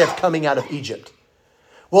founded right after coming out of Egypt.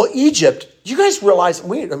 Well, Egypt, you guys realize,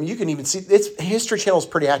 you can even see, History Channel is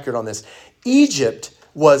pretty accurate on this. Egypt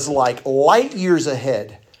was like light years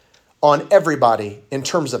ahead on everybody in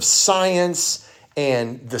terms of science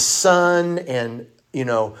and the sun and,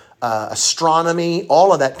 astronomy,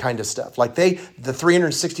 all of that kind of stuff. Like the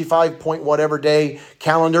 365 point whatever day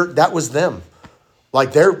calendar, that was them.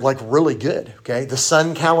 Like they're like really good, okay? The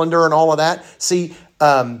sun calendar and all of that. See,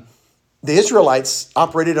 the Israelites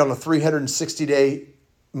operated on a 360-day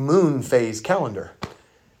moon phase calendar,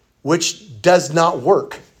 which does not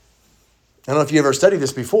work. I don't know if you ever studied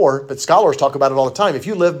this before, but scholars talk about it all the time. If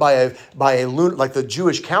you live by a lunar, like the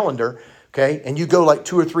Jewish calendar, okay, and you go like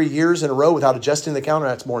 2 or 3 years in a row without adjusting the calendar,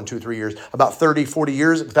 that's more than 2 or 3 years, about 30, 40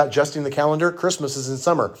 years without adjusting the calendar, Christmas is in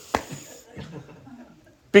summer.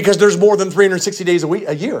 Because there's more than 360 days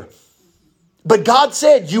a year. But God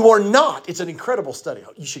said you are not. It's an incredible study.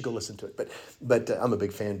 You should go listen to it. But I'm a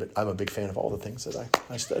big fan. But I'm a big fan of all the things that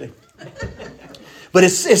I study. But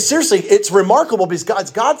it's seriously, it's remarkable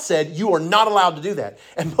because God said you are not allowed to do that.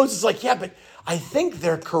 And Moses is like, yeah, but I think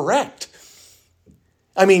they're correct.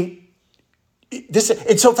 I mean,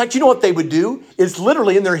 and so in fact, you know what they would do? Is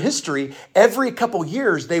literally in their history, every couple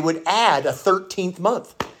years, they would add a 13th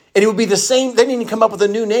month. And it would be the same. They didn't even come up with a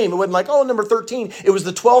new name. It wasn't like, oh, number 13. It was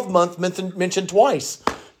the 12th month mentioned twice.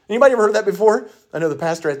 Anybody ever heard that before? I know the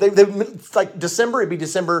pastor has. It's like December, it'd be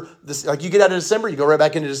December. Like you get out of December, you go right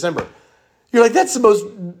back into December. You're like, that's the most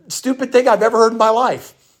stupid thing I've ever heard in my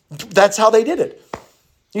life. That's how they did it.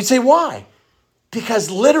 You'd say, why?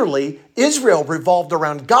 Because literally, Israel revolved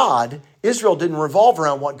around God. Israel didn't revolve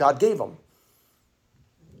around what God gave them.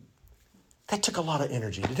 That took a lot of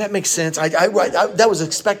energy. Did that make sense? I was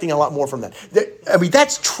expecting a lot more from that. I mean,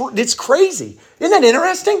 that's true. It's crazy. Isn't that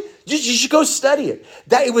interesting? You should go study it.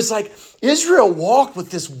 It was like Israel walked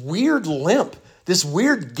with this weird limp, this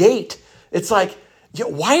weird gait. It's like,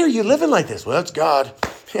 why are you living like this? Well, that's God.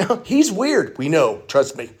 He's weird. We know.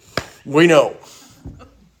 Trust me. We know.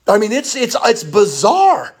 I mean, it's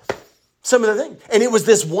bizarre. Some of the things. And it was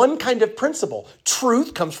this one kind of principle.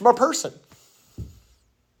 Truth comes from a person.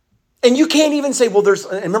 And you can't even say, well,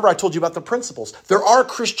 and remember I told you about the principles. There are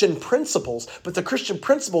Christian principles, but the Christian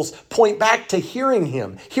principles point back to hearing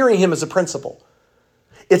him as a principle.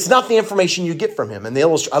 It's not the information you get from him. And the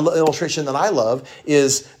illustration that I love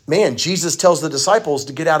is, man, Jesus tells the disciples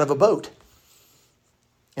to get out of a boat.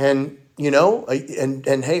 And, or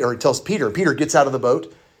he tells Peter gets out of the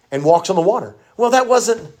boat and walks on the water. Well,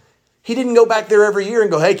 he didn't go back there every year and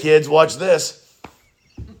go, hey, kids, watch this.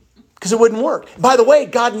 Because it wouldn't work. By the way,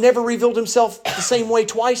 God never revealed himself the same way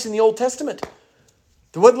twice in the Old Testament.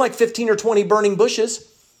 There wasn't like 15 or 20 burning bushes.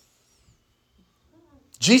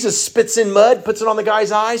 Jesus spits in mud, puts it on the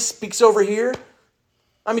guy's eyes, speaks over here.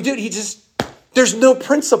 I mean, dude, there's no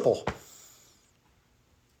principle.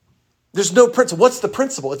 There's no principle. What's the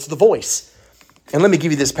principle? It's the voice. And let me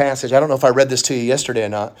give you this passage. I don't know if I read this to you yesterday or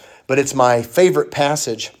not, but it's my favorite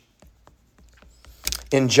passage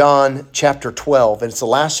in John chapter 12, and it's the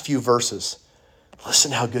last few verses.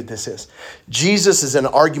 Listen how good this is. Jesus is in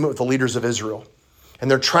an argument with the leaders of Israel,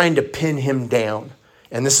 and they're trying to pin him down.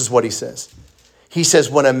 And this is what he says. He says,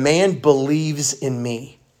 when a man believes in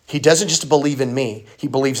me, he doesn't just believe in me, he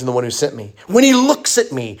believes in the one who sent me. When he looks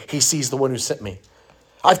at me, he sees the one who sent me.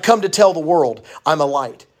 I've come to tell the world I'm a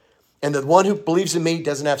light, and the one who believes in me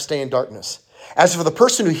doesn't have to stay in darkness. As for the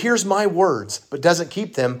person who hears my words but doesn't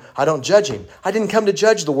keep them, I don't judge him. I didn't come to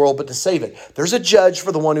judge the world but to save it. There's a judge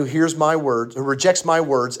for the one who hears my words, who rejects my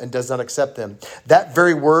words and does not accept them. That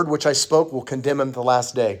very word which I spoke will condemn him the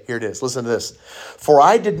last day. Here it is. Listen to this. For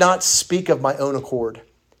I did not speak of my own accord,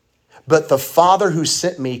 but the Father who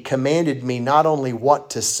sent me commanded me not only what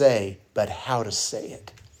to say, but how to say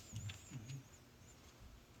it.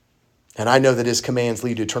 And I know that his commands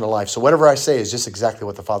lead to eternal life. So whatever I say is just exactly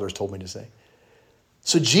what the Father has told me to say.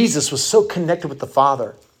 So Jesus was so connected with the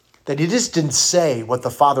Father that he just didn't say what the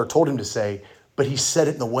Father told him to say, but he said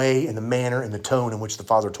it in the way, in the manner, in the tone in which the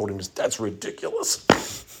Father told him to say. That's ridiculous.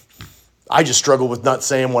 I just struggle with not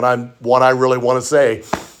saying what I really want to say.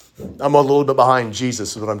 I'm a little bit behind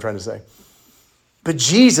Jesus is what I'm trying to say. But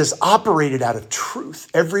Jesus operated out of truth,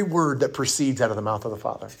 every word that proceeds out of the mouth of the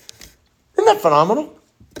Father. Isn't that phenomenal?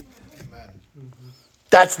 Amen.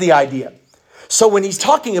 That's the idea. So when he's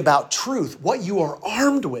talking about truth, what you are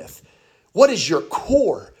armed with, what is your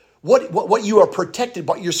core, what you are protected,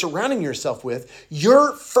 what you're surrounding yourself with,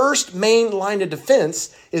 your first main line of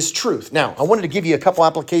defense is truth. Now, I wanted to give you a couple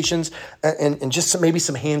applications and just maybe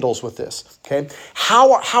some handles with this. Okay,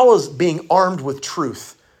 how is being armed with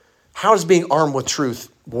truth? How does being armed with truth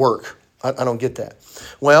work? I don't get that.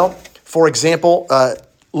 Well, for example,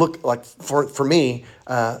 look, like for me,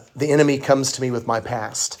 the enemy comes to me with my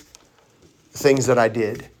past. Things that I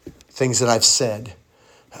did, things that I've said,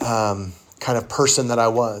 kind of person that I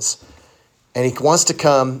was. And he wants to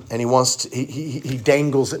come and he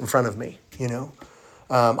dangles it in front of me,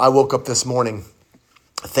 I woke up this morning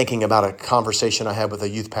thinking about a conversation I had with a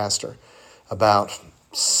youth pastor about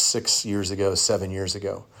 7 years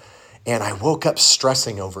ago. And I woke up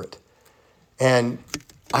stressing over it. And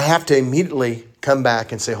I have to immediately come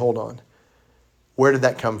back and say, hold on, where did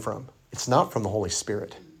that come from? It's not from the Holy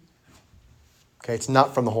Spirit. Okay, it's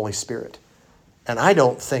not from the Holy Spirit. And I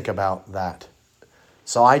don't think about that.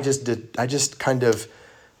 So I just kind of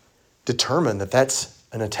determined that that's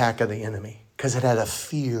an attack of the enemy because it had a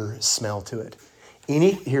fear smell to it.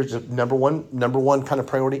 Here's number one kind of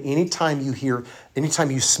priority. Anytime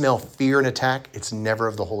you smell fear and attack, it's never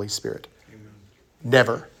of the Holy Spirit. Amen.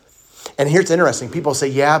 Never. And here's interesting. People say,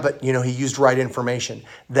 yeah, but he used right information.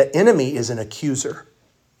 The enemy is an accuser.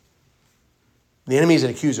 The enemy is an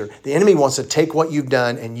accuser. The enemy wants to take what you've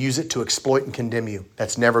done and use it to exploit and condemn you.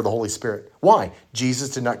 That's never the Holy Spirit. Why? Jesus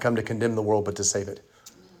did not come to condemn the world, but to save it.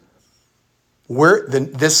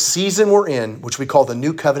 This season we're in, which we call the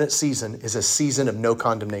New Covenant season, is a season of no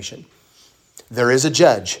condemnation. There is a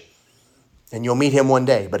judge, and you'll meet him one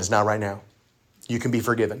day, but it's not right now. You can be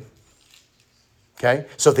forgiven. Okay?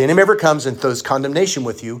 So if the enemy ever comes and throws condemnation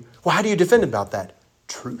with you, well, how do you defend about that?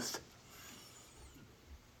 Truth.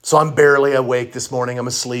 So I'm barely awake this morning. I'm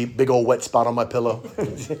asleep. Big old wet spot on my pillow.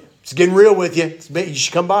 It's getting real with you. You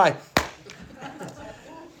should come by.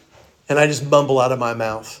 And I just mumble out of my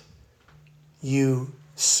mouth, you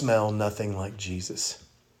smell nothing like Jesus.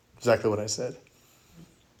 Exactly what I said.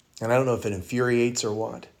 And I don't know if it infuriates or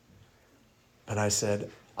what. But I said,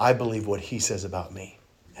 I believe what he says about me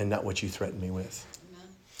and not what you threaten me with.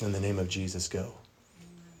 Amen. In the name of Jesus, go. Amen.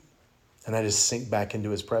 And I just sink back into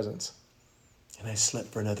his presence. And I slept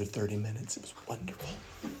for another 30 minutes. It was wonderful.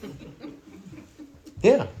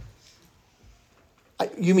 Yeah.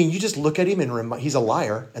 You mean you just look at him and he's a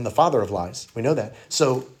liar and the father of lies. We know that.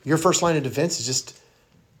 So your first line of defense is just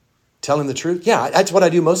tell him the truth. Yeah, that's what I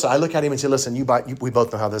do most of. I look at him and say, listen, we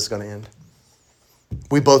both know how this is going to end.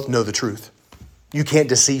 We both know the truth. You can't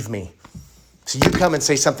deceive me. So you come and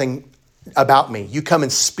say something about me. You come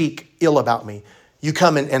and speak ill about me. You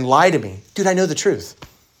come and lie to me. Dude, I know the truth.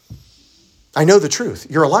 I know the truth.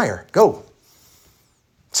 You're a liar. Go.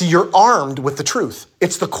 See, you're armed with the truth.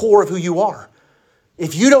 It's the core of who you are.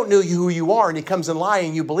 If you don't know who you are and he comes and lies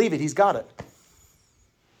and you believe it, he's got it.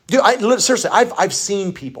 Dude, seriously, I've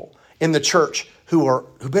seen people in the church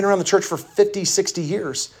who've been around the church for 50, 60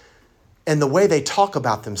 years. And the way they talk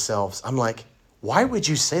about themselves, I'm like, why would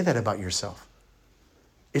you say that about yourself?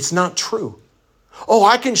 It's not true. Oh,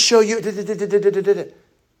 I can show you.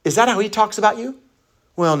 Is that how he talks about you?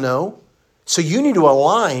 Well, no. So you need to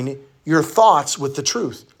align your thoughts with the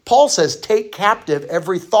truth. Paul says, take captive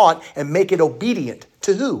every thought and make it obedient.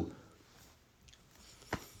 To who?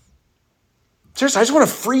 Seriously, I just want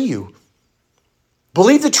to free you.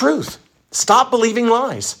 Believe the truth. Stop believing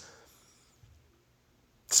lies.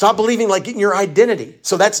 Stop believing like getting your identity.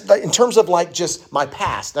 So that's in terms of like just my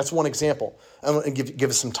past. That's one example. I'm going to give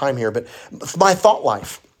us some time here, but my thought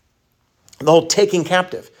life, the whole taking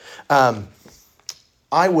captive. I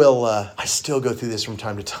still go through this from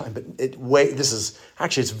time to time, but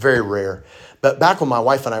it's very rare. But back when my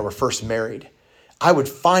wife and I were first married, I would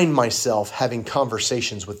find myself having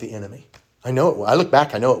conversations with the enemy. I know it was. I look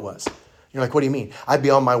back, I know it was. You're like, what do you mean? I'd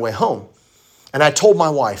be on my way home, and I told my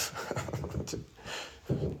wife,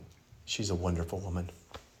 she's a wonderful woman,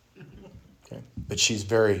 okay, but she's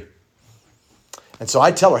very, and so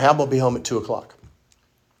I tell her, hey, I'm going to be home at 2:00.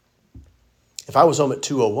 If I was home at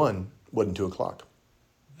 2:01, wasn't 2:00.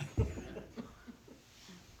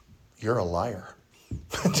 You're a liar.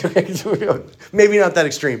 Maybe not that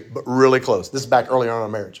extreme, but really close. This is back early on in our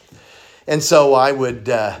marriage. And so I would,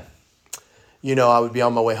 I would be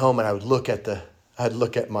on my way home and I would look at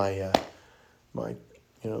my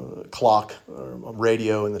clock or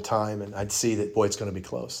radio and the time, and I'd see that, boy, it's going to be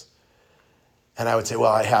close. And I would say,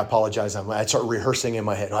 well, I apologize. I'd start rehearsing in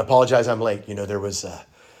my head. I apologize, I'm late. There was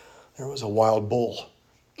a wild bull.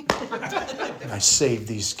 And I saved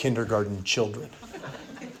these kindergarten children.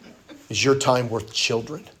 Is your time worth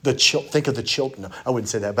children? Think of the children. No, I wouldn't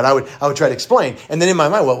say that, but I would try to explain. And then in my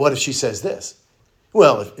mind, well, what if she says this?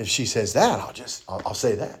 Well, if she says that, I'll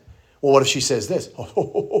say that. Well, what if she says this?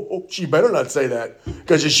 Oh, she better not say that.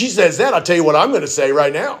 Because if she says that, I'll tell you what I'm going to say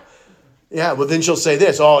right now. Yeah, well, then she'll say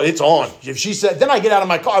this. Oh, it's on. If she said, then I get out of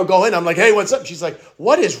my car, I go in, I'm like, hey, what's up? She's like,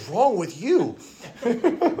 what is wrong with you? Here's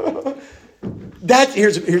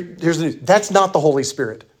the news. That's not the Holy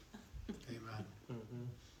Spirit. Amen.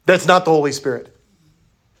 That's not the Holy Spirit.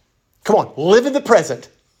 Come on, live in the present.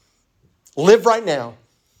 Live right now.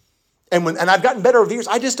 And I've gotten better over the years,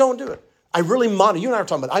 I just don't do it. I really monitor. You and I were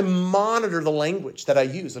talking about it. I monitor the language that I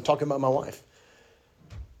use. I'm talking about my wife.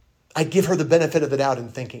 I give her the benefit of the doubt in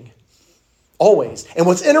thinking. Always. And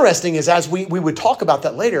what's interesting is as we would talk about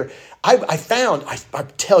that later, I found, I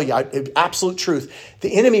tell you, absolute truth,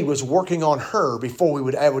 the enemy was working on her before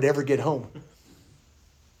I would ever get home.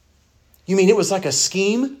 You mean it was like a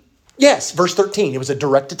scheme? Yes, verse 13, it was a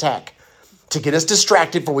direct attack to get us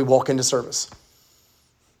distracted before we walk into service.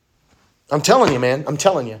 I'm telling you, man, I'm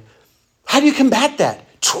telling you. How do you combat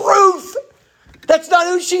that? Truth! That's not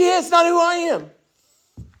who she is, not who I am.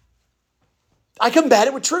 I combat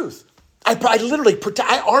it with truth. I literally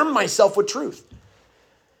I arm myself with truth.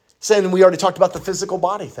 Saying we already talked about the physical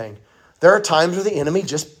body thing. There are times where the enemy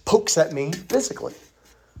just pokes at me physically.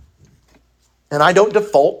 And I don't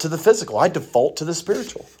default to the physical. I default to the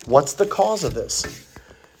spiritual. What's the cause of this?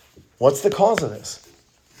 What's the cause of this?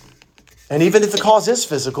 And even if the cause is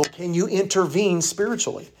physical, can you intervene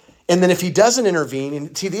spiritually? And then if he doesn't intervene,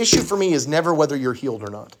 and see, the issue for me is never whether you're healed or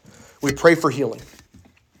not. We pray for healing.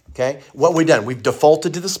 Okay? What we've done, we've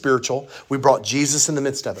defaulted to the spiritual. We brought Jesus in the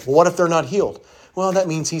midst of it. Well, what if they're not healed? Well, that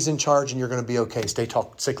means he's in charge and you're going to be okay. Stay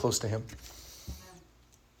close to him.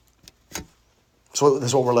 So this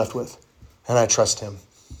is what we're left with. And I trust him.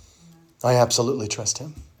 I absolutely trust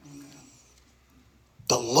him.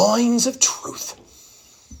 The loins of truth.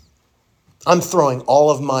 I'm throwing all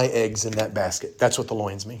of my eggs in that basket. That's what the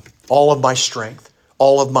loins mean. All of my strength,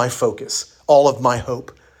 all of my focus, all of my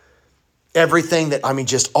hope. Everything that,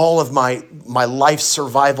 just all of my life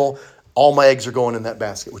survival, all my eggs are going in that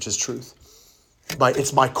basket, which is truth.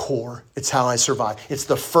 It's my core. It's how I survive. It's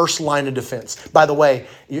the first line of defense. By the way,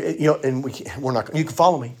 and we're not. You can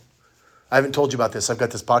follow me. I haven't told you about this. I've got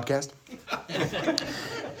this podcast,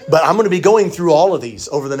 but I'm going to be going through all of these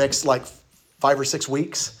over the next 5 or 6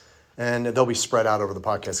 weeks, and they'll be spread out over the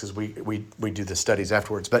podcast because we do the studies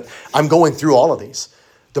afterwards. But I'm going through all of these.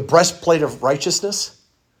 The breastplate of righteousness.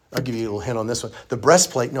 I'll give you a little hint on this one. The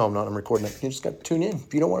breastplate. No, I'm not. I'm recording it. You just got to tune in.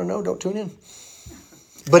 If you don't want to know, don't tune in.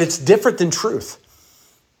 But it's different than truth.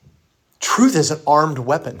 Truth is an armed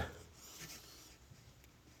weapon.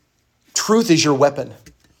 Truth is your weapon.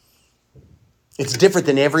 It's different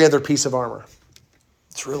than every other piece of armor.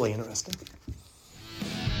 It's really interesting.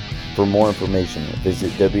 For more information,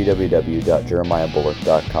 visit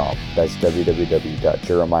www.jeremiahbullock.com. That's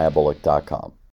www.jeremiahbullock.com.